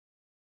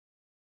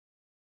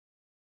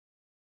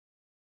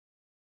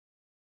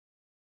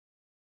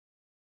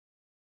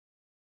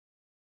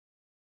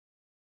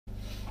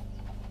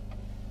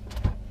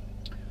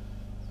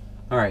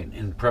Alright,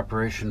 in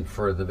preparation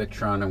for the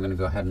Victron, I'm going to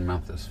go ahead and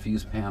mount this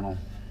fuse panel.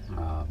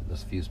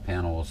 This fuse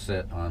panel will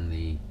sit on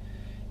the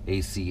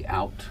AC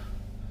out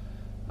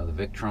of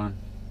the Victron,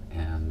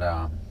 and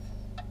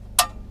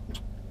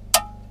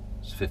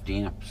it's 50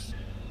 amps.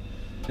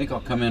 I think I'll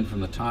come in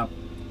from the top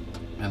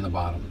and the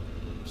bottom.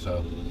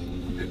 So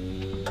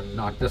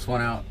knock this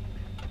one out,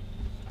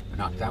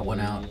 knock that one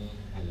out.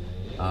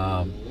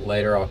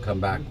 Later I'll come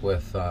back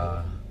with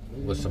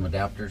some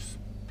adapters.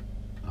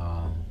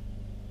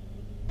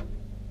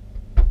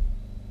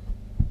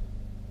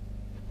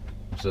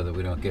 So that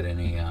we don't get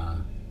any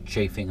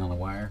chafing on the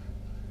wire.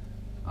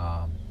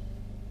 And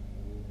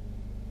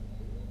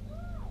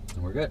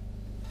we're good.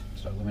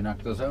 So let me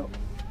knock those out.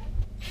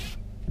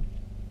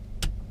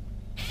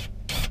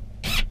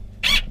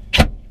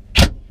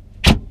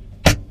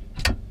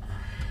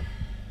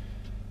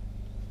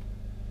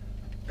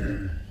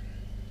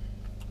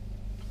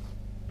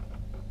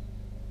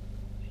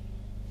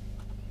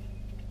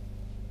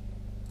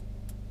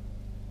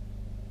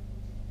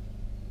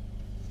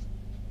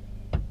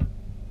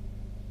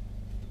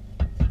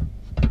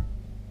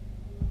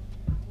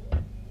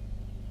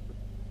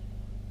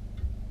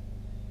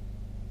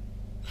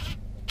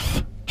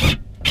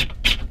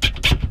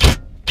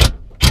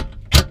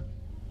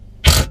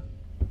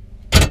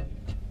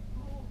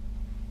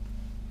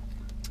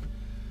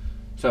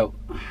 So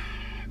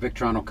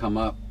Victron will come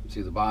up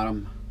to the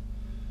bottom.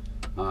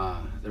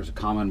 There's a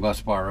common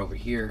bus bar over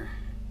here.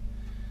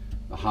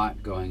 The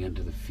hot going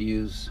into the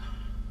fuse,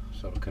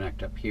 so it'll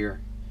connect up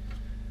here.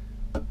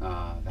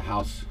 The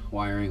house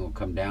wiring will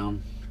come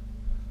down.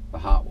 The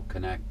hot will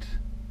connect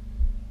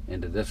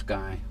into this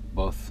guy.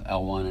 Both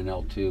L1 and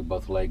L2,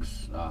 both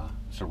legs,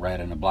 it's a red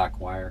and a black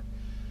wire.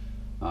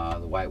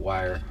 The white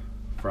wire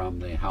from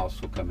the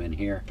house will come in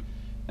here,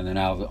 and then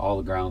all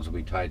the grounds will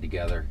be tied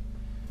together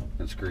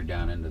and screwed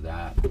down into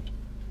that.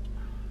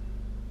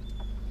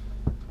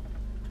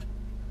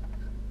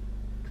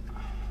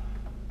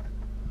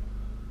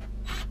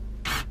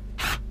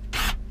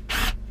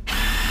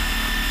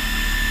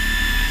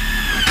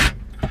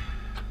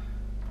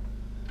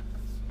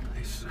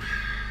 Nice.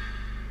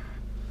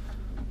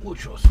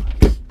 Muchos.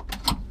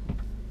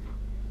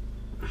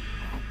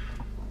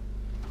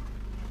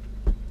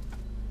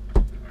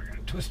 We're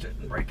gonna twist it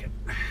and break it.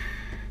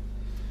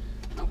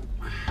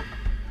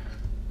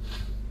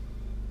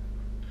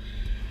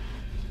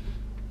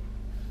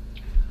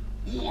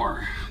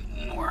 More.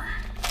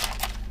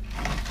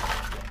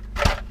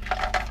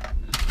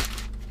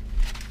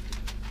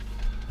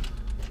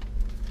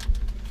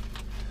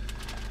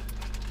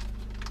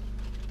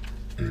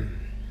 I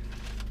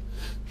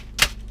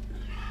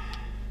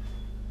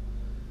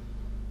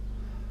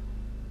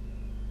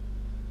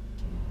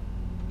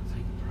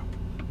think it probably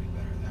would be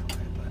better that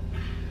way, but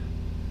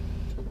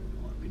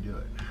let me do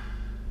it.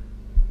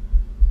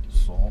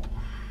 So.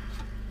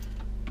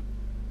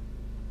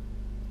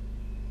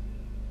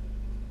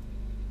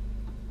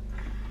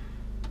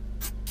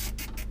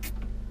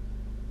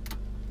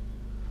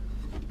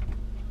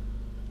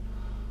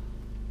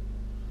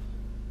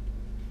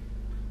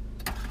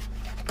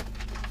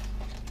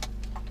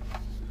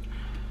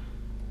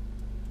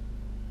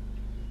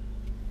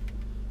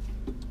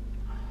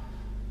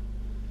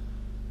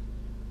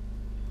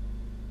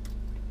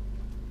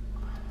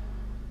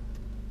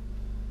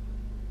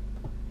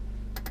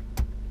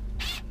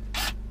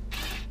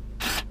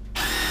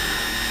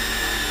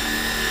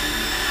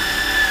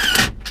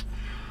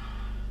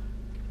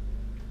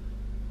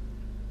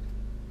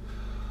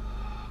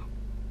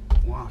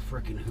 Wow,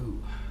 frickin' who?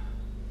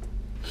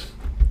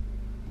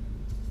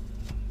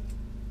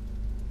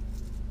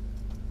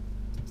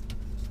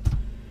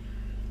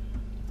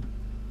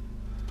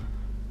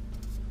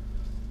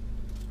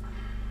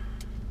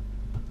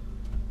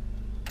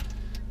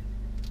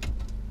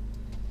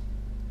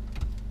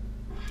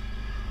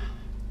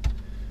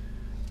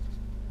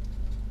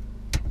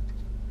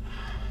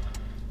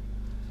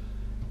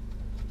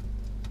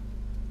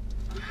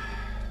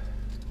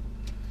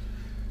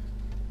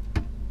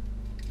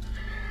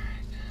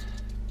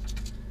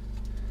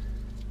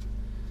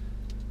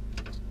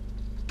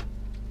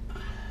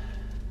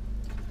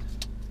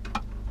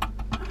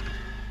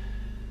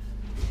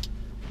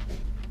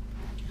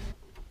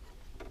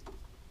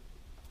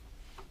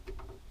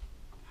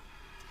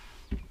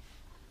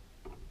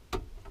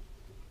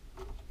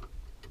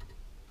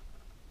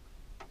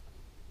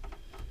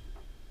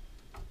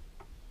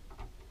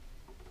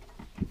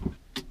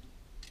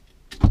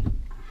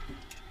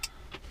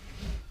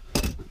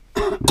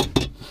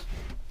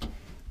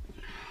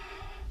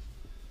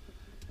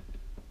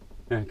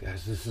 Alright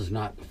guys, this is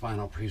not the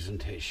final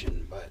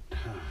presentation, but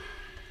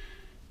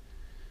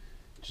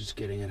just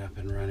getting it up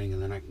and running,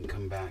 and then I can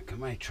come back. I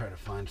might try to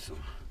find some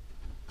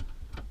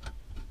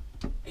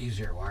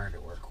easier wire to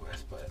work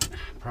with, but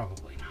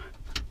probably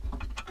not.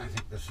 I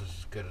think this is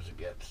as good as it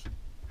gets.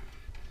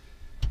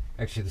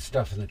 Actually, the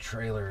stuff in the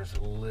trailer is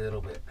a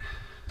little bit,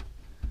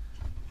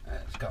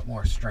 it's got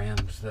more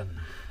strands than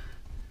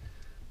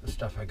the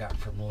stuff I got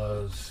from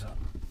Lowe's, so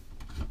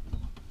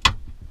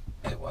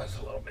it was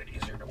a little bit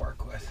easier to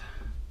work with.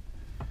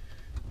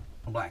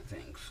 black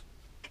things,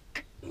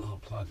 little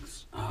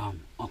plugs.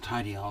 I'll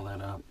tidy all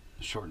that up,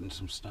 shorten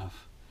some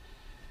stuff,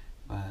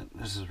 but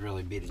this is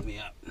really beating me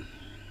up,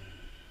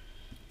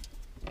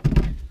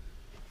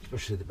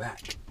 especially the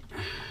back.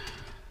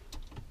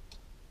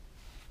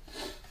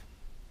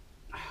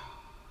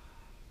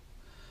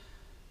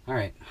 All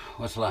right,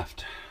 what's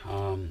left?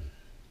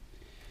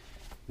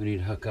 We need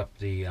to hook up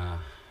the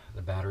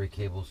battery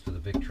cables to the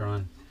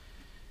Victron,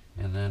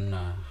 and then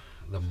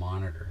the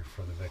monitor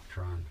for the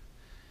Victron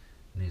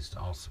needs to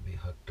also be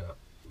hooked up.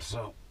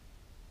 So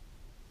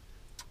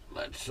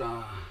let's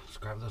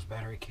grab those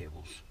battery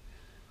cables.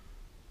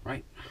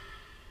 Right?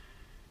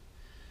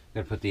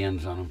 Gotta put the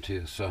ends on them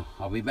too, so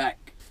I'll be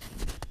back.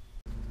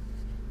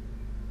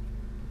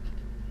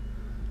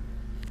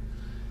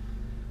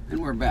 And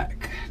we're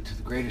back to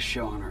the greatest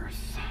show on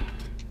earth.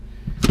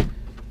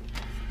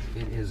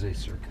 It is a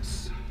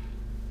circus.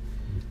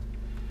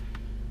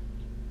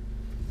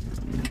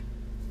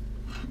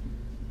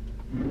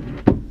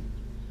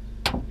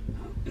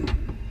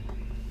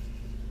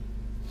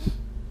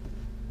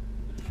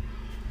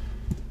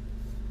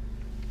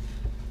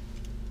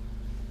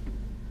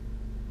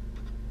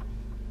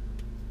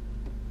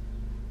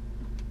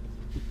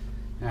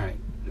 Alright,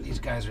 these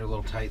guys are a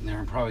little tight in there.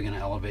 I'm probably going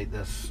to elevate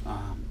this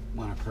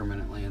when I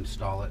permanently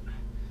install it,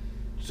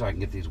 so I can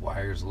get these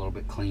wires a little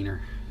bit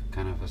cleaner,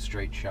 kind of a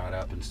straight shot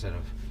up instead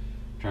of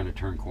trying to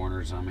turn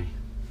corners on me.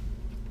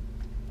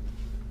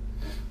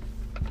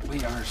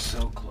 We are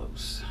so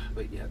close,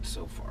 but yet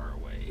so far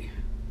away.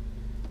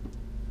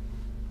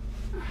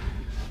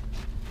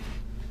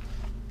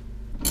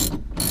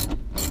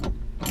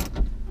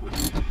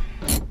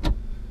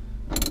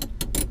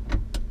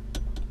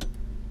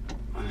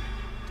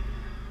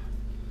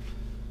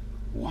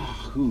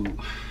 Wahoo!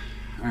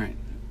 All right,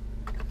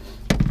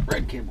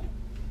 red cable.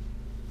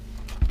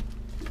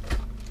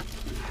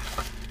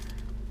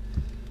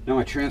 Now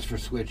my transfer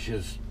switch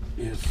is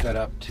set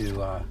up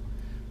to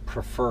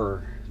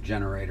prefer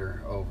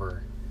generator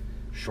over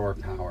shore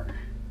power,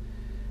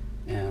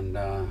 and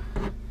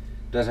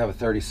does have a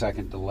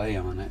 30-second delay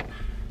on it,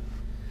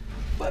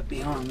 but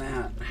beyond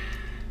that,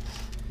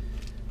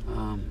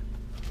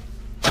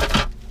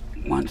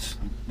 once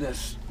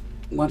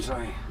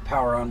I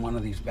power on one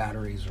of these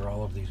batteries or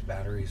all of these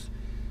batteries,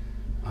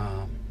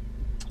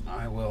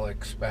 I will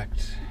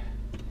expect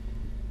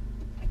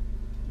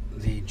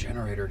the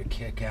generator to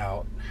kick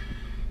out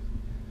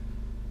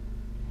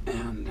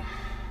and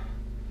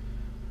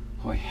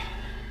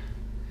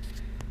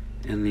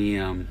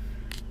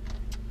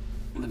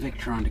the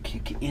Victron to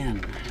kick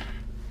in.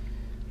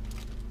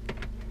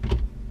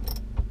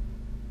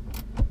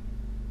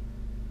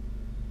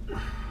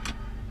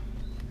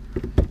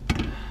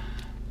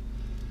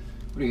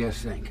 What do you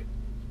guys think?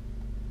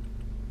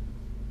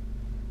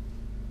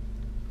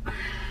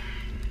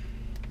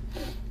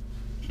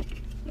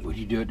 Would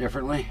you do it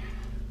differently?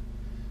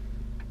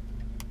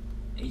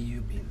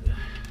 You be the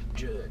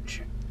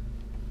judge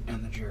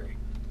and the jury.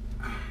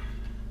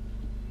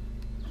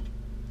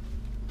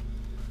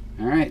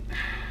 All right.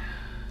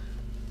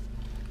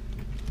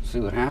 See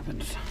what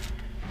happens.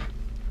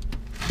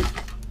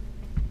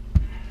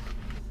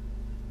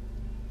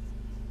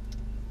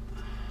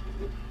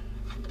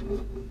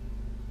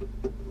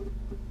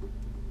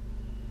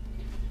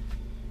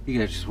 You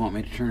guys just want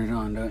me to turn it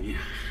on, don't you?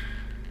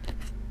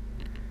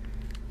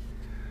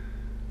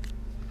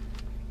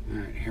 All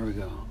right, here we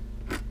go.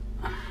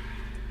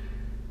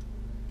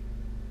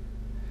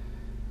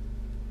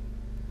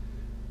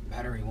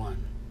 Battery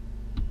 1.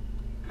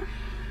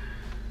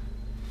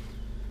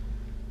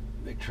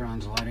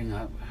 Victron's lighting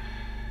up.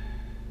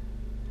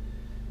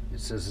 It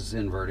says it's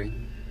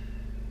inverting.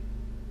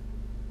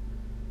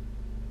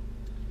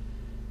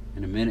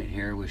 In a minute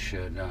here we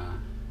should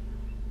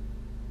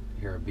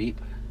hear a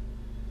beep.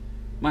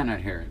 Might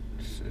not hear it.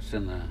 It's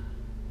in the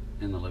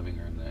living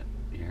room that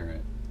you hear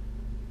it.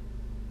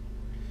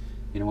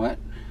 You know what?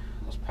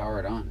 Let's power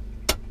it on.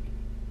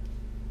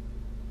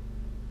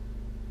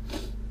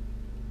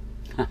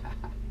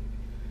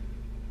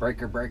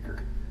 Breaker,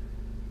 breaker.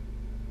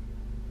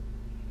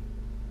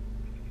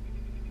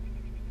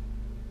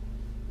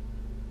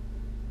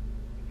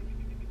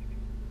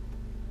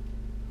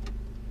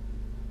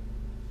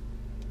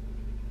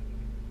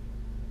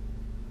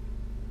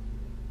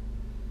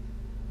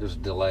 There's a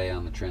delay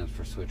on the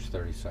transfer switch,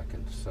 30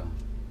 seconds, so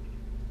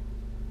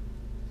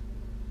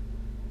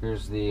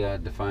here's the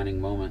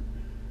defining moment.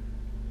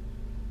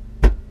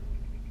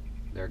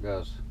 There it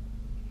goes.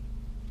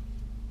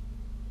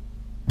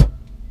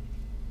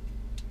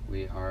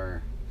 We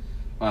are,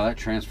 wow, that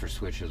transfer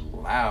switch is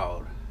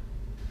loud.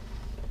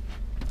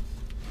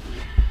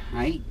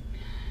 Right?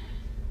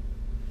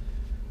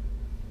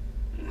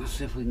 Let's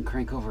see if we can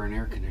crank over an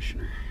air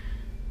conditioner.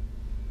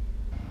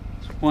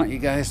 I want you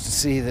guys to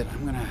see that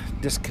I'm gonna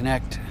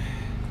disconnect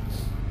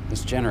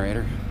this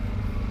generator.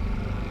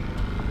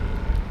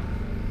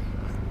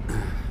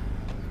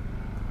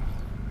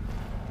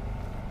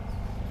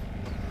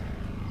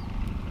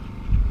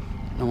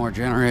 No more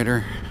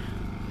generator.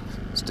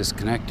 It's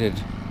disconnected.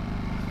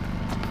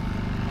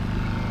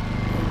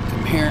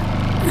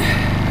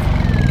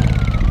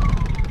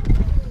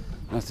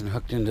 nothing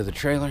hooked into the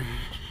trailer,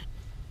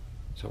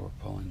 so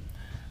we're pulling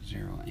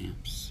 0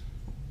 amps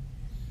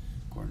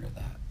according to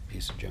that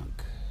piece of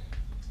junk.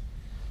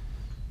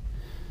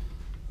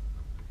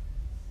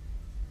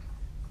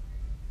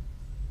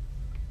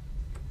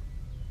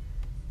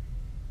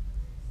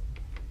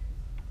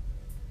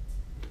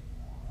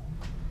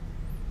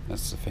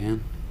 That's the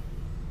fan.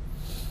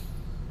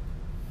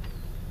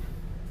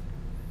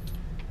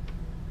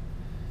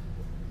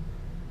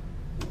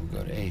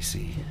 We'll go to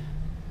AC.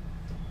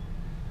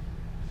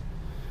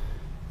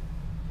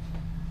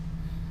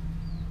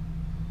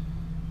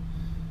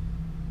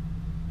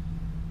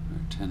 Or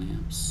 10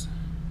 amps.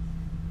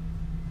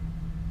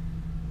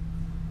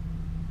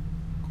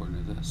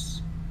 According to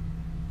this.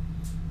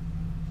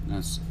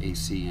 That's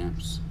AC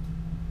amps.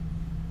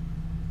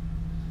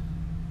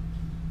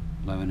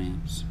 11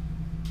 amps.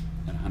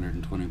 At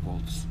 120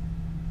 volts.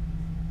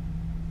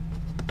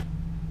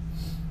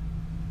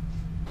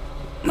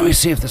 Let me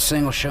see if this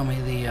thing will show me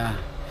the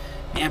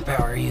amp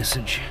hour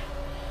usage.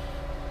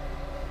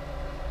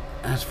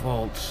 That's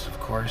volts, of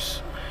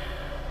course.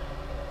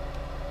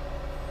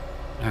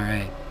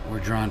 Alright, we're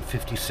drawing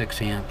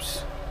 56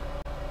 amps.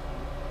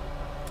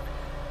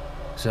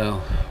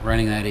 So,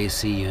 running that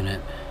AC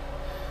unit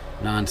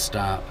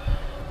non-stop,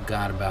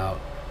 got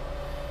about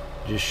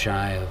just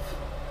shy of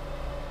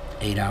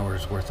 8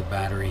 hours worth of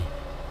battery.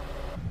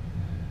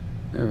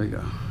 There we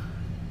go.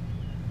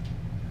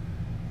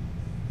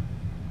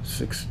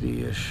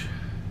 60-ish.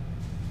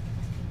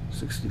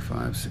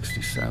 65,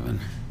 67.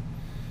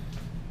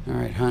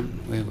 Alright,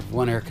 Hunt, we have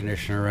one air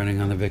conditioner running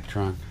on the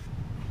Victron.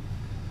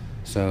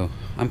 So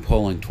I'm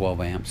pulling 12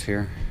 amps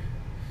here.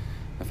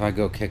 If I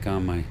go kick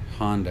on my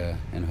Honda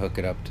and hook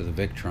it up to the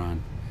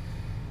Victron,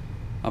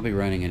 I'll be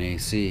running an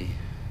AC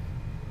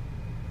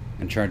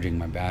and charging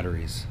my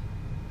batteries.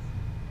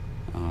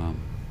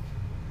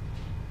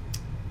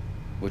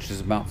 Which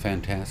is about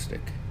fantastic.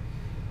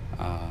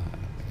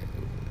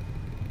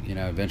 You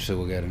know, eventually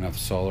we'll get enough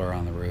solar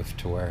on the roof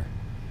to where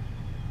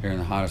during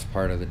the hottest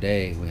part of the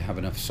day we have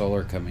enough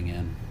solar coming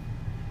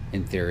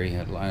in theory.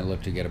 I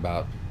look to get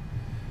about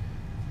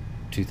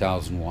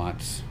 2,000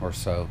 watts or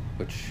so,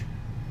 which,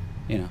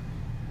 you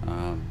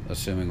know,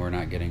 assuming we're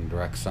not getting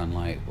direct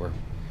sunlight, we're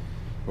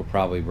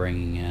probably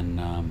bringing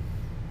in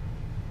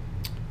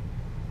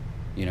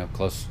you know,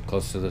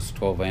 close to this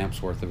 12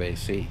 amps worth of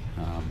AC.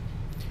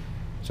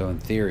 So in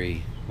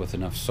theory, with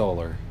enough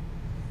solar,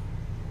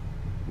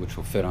 which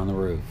will fit on the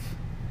roof,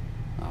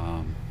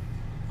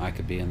 I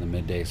could be in the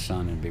midday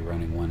sun and be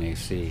running one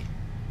AC.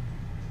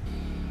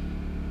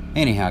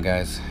 Anyhow,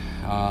 guys,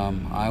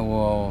 I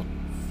will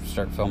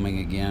start filming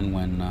again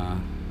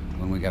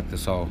when we got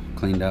this all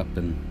cleaned up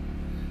and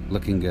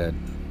looking good.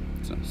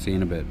 So see you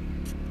in a bit.